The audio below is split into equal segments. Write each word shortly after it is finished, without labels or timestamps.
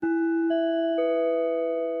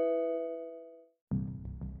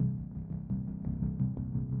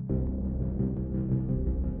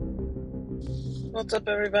What's up,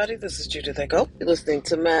 everybody? This is Judith Echo. You're listening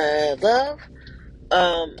to Mad Love.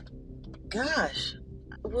 Um, gosh,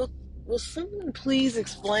 will will someone please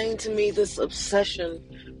explain to me this obsession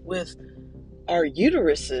with our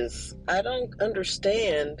uteruses? I don't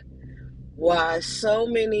understand why so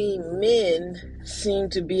many men seem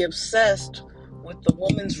to be obsessed with the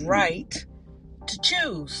woman's right to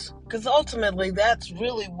choose. Because ultimately, that's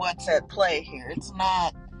really what's at play here. It's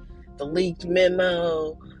not the leaked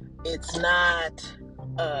memo. It's not.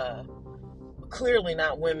 Clearly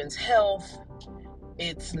not women's health.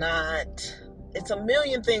 It's not, it's a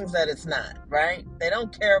million things that it's not, right? They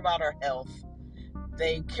don't care about our health.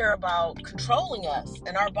 They care about controlling us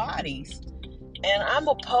and our bodies. And I'm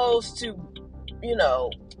opposed to,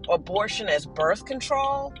 abortion as birth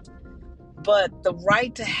control, but the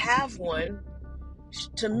right to have one,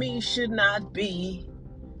 to me, should not be,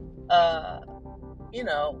 you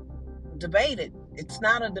know, debated. It's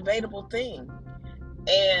not a debatable thing.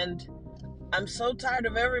 And I'm so tired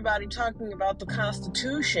of everybody talking about the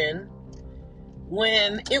Constitution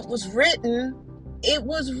when it was written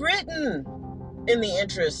in the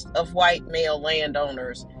interest of white male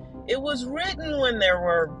landowners. It was written when there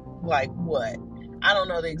were, I don't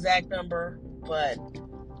know the exact number, but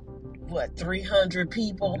 300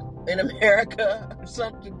 people in America or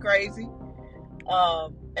something crazy.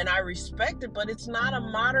 And I respect it, but it's not a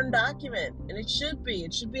modern document, and it should be.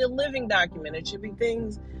 It should be a living document. It should be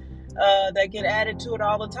things that get added to it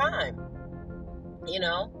all the time.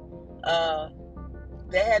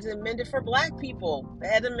 They had to amend it for black people. They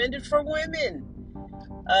had to amend it for women.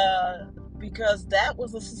 Because that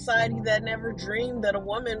was a society that never dreamed that a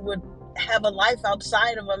woman would have a life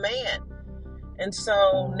outside of a man. And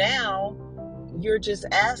so now you're just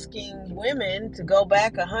asking women to go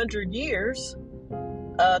back 100 years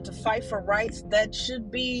to fight for rights that should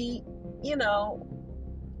be,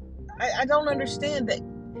 I don't understand that.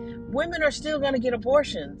 Women are still going to get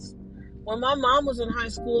abortions. When my mom was in high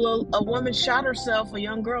school, a woman shot herself, a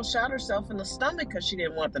young girl shot herself in the stomach because she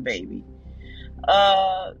didn't want the baby.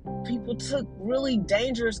 People took really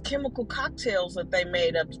dangerous chemical cocktails that they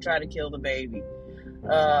made up to try to kill the baby,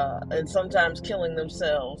 and sometimes killing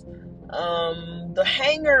themselves. The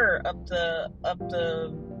hanger up the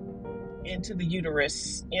into the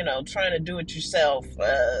uterus, trying to do it yourself,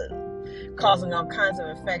 causing all kinds of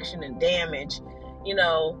infection and damage.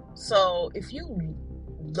 So if you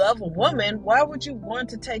love a woman, why would you want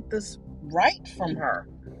to take this right from her?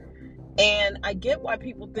 And I get why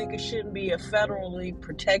people think it shouldn't be a federally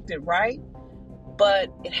protected right, but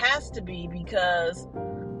it has to be, because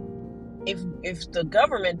if the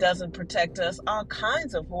government doesn't protect us, all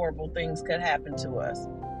kinds of horrible things could happen to us.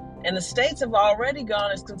 And the states have already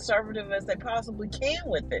gone as conservative as they possibly can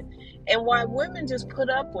with it. And why women just put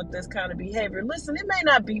up with this kind of behavior. Listen, it may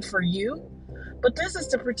not be for you, but this is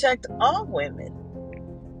to protect all women.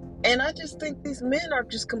 And I just think these men are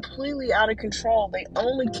just completely out of control. They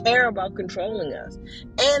only care about controlling us.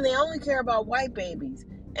 And they only care about white babies.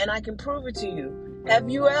 And I can prove it to you. Have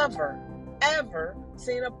you ever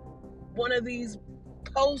seen one of these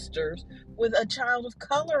posters with a child of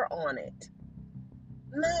color on it?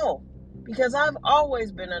 No. Because I've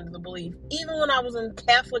always been under the belief, even when I was in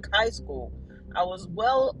Catholic high school, I was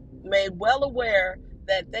made well aware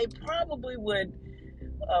that they probably would.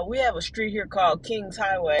 We have a street here called Kings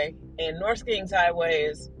Highway, and North Kings Highway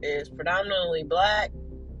is predominantly black,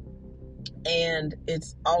 and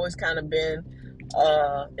it's always kind of been,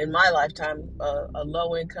 in my lifetime, a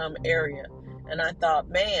low-income area. And I thought,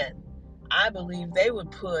 man, I believe they would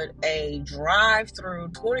put a drive-through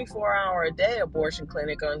 24-hour-a-day abortion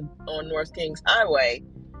clinic on North Kings Highway,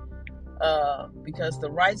 because the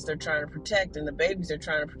rights they're trying to protect and the babies they're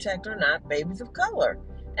trying to protect are not babies of color.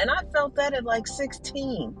 And I felt that at like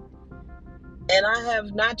 16. And I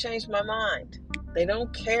have not changed my mind. They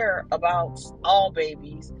don't care about all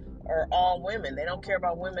babies or all women. They don't care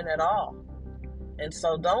about women at all. And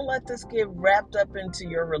so don't let this get wrapped up into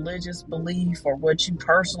your religious belief or what you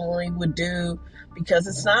personally would do, because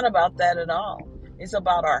it's not about that at all. It's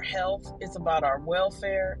about our health. It's about our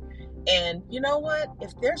welfare. And you know what?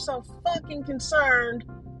 If they're so fucking concerned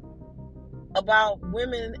about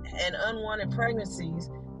women and unwanted pregnancies,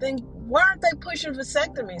 then why aren't they pushing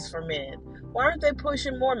vasectomies for men? Why aren't they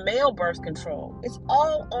pushing more male birth control? It's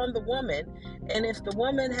all on the woman. And if the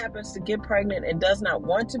woman happens to get pregnant and does not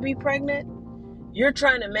want to be pregnant, you're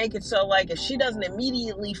trying to make it so like if she doesn't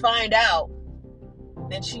immediately find out,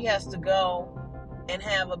 then she has to go and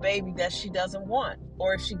have a baby that she doesn't want.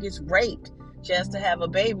 Or if she gets raped, she has to have a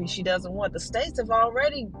baby she doesn't want. The states have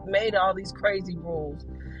already made all these crazy rules.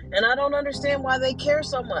 And I don't understand why they care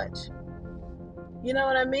so much. You know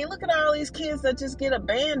what I mean? Look at all these kids that just get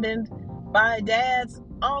abandoned by dads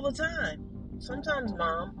all the time. Sometimes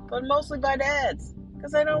mom, but mostly by dads,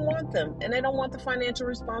 because they don't want them and they don't want the financial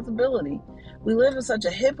responsibility. We live in such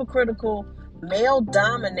a hypocritical,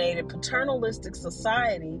 male-dominated, paternalistic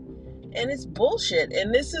society, and it's bullshit.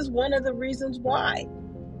 And this is one of the reasons why.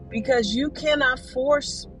 Because you cannot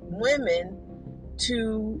force women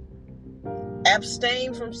to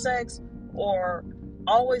abstain from sex or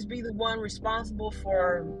always be the one responsible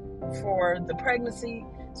for the pregnancy,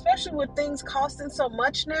 especially with things costing so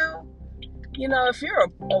much now. You know, if you're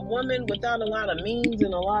a woman without a lot of means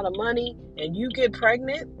and a lot of money and you get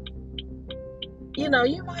pregnant, you know,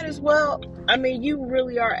 you might as well, I mean, you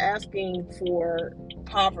really are asking for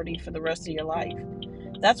poverty for the rest of your life.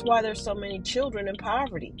 That's why there's so many children in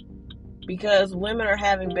poverty, because women are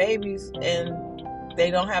having babies and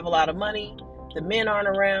they don't have a lot of money. The men aren't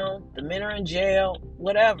around. The men are in jail.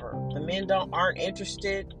 Whatever. The men aren't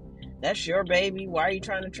interested. That's your baby. Why are you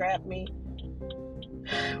trying to trap me?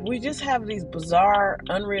 We just have these bizarre,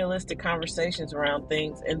 unrealistic conversations around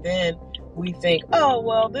things, and then we think, oh,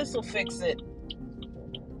 well, this will fix it.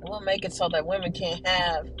 We'll make it so that women can't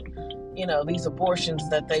have, you know, these abortions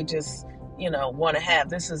that they just, you know, want to have.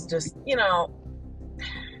 This is just, you know,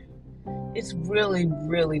 it's really,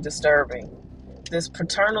 really disturbing. This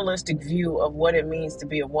paternalistic view of what it means to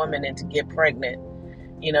be a woman and to get pregnant.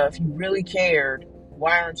 You know, if you really cared,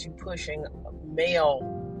 why aren't you pushing male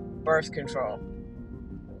birth control?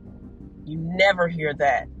 You never hear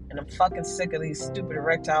that. And I'm fucking sick of these stupid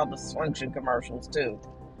erectile dysfunction commercials too.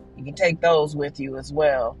 You can take those with you as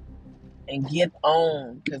well and get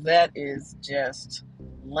on, because that is just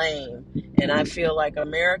lame. And I feel like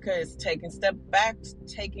America is taking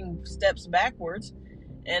steps backwards,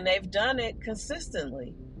 and they've done it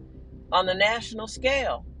consistently on the national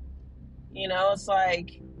scale. You know, it's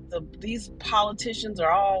like these politicians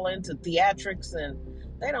are all into theatrics and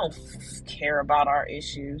they don't care about our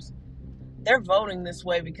issues. They're voting this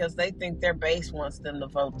way because they think their base wants them to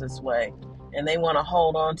vote this way. And they want to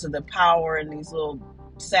hold on to the power and these little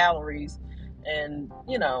salaries and,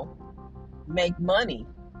 you know, make money.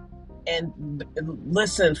 And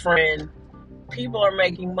listen, friend, people are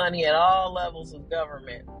making money at all levels of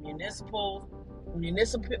government.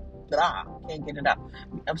 Can't get it out.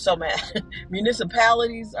 I'm so mad.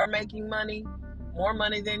 Municipalities are making money, more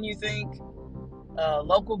money than you think.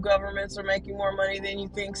 Local governments are making more money than you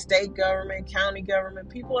think. State government, county government,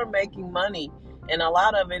 people are making money, and a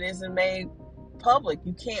lot of it isn't made public.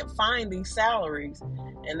 You can't find these salaries,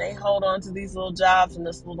 and they hold on to these little jobs and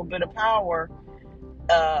this little bit of power,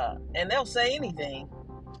 and they'll say anything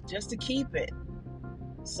just to keep it.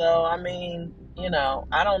 So, I mean, you know,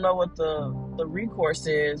 I don't know what the recourse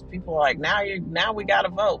is. People are like, now we got to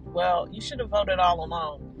vote. Well, you should have voted all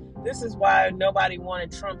along. This is why nobody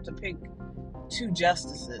wanted Trump to pick 2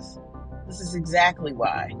 justices. This is exactly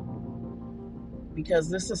why. Because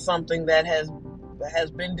this is something that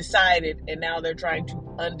has been decided, and now they're trying to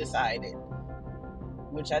undecide it,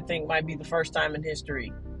 which I think might be the first time in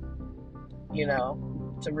history, you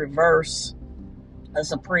know, to reverse a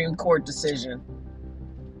Supreme Court decision.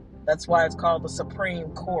 That's why it's called the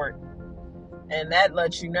Supreme Court. And that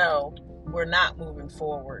lets you know we're not moving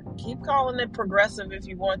forward. Keep calling it progressive if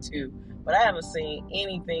you want to, but I haven't seen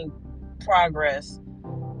anything progress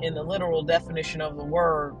in the literal definition of the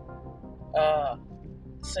word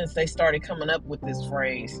since they started coming up with this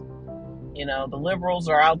phrase. You know, the liberals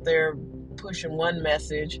are out there pushing one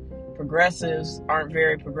message. Progressives aren't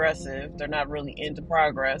very progressive. They're not really into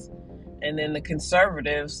progress. And then the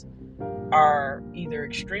conservatives are either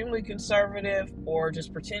extremely conservative or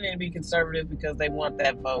just pretending to be conservative because they want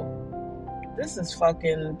that vote. This is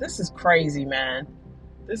crazy, man.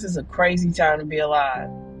 This is a crazy time to be alive.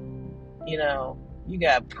 You know, you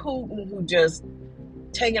got Putin who just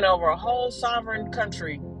taken over a whole sovereign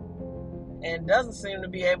country and doesn't seem to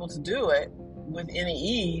be able to do it with any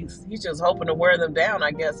ease. He's just hoping to wear them down,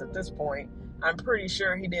 I guess, at this point. I'm pretty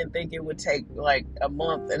sure he didn't think it would take like a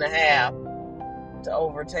month and a half to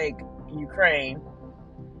overtake Ukraine.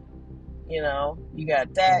 You know, you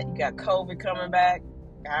got that. You got COVID coming back.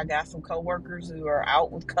 I got some coworkers who are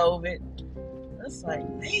out with COVID. It's like,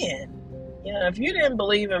 man, you know, if you didn't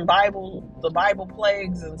believe in the Bible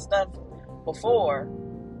plagues and stuff before,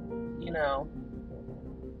 you know,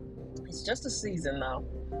 it's just a season though.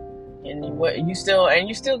 And you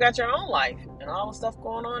still got your own life and all the stuff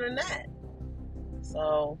going on in that.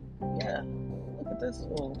 So yeah, look at this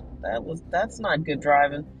fool. That's not good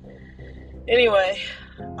driving. Anyway,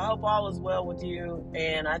 I hope all is well with you,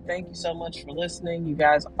 and I thank you so much for listening. You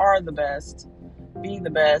guys are the best. Be the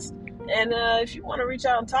best. And if you want to reach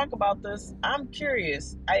out and talk about this, I'm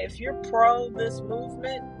curious. If you're pro this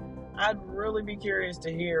movement, I'd really be curious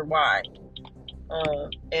to hear why.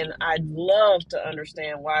 And I'd love to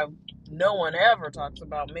understand why no one ever talks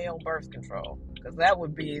about male birth control, because that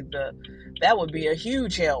would be a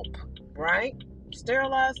huge help, right?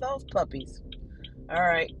 Sterilize those puppies. All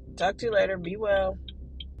right. Talk to you later. Be well.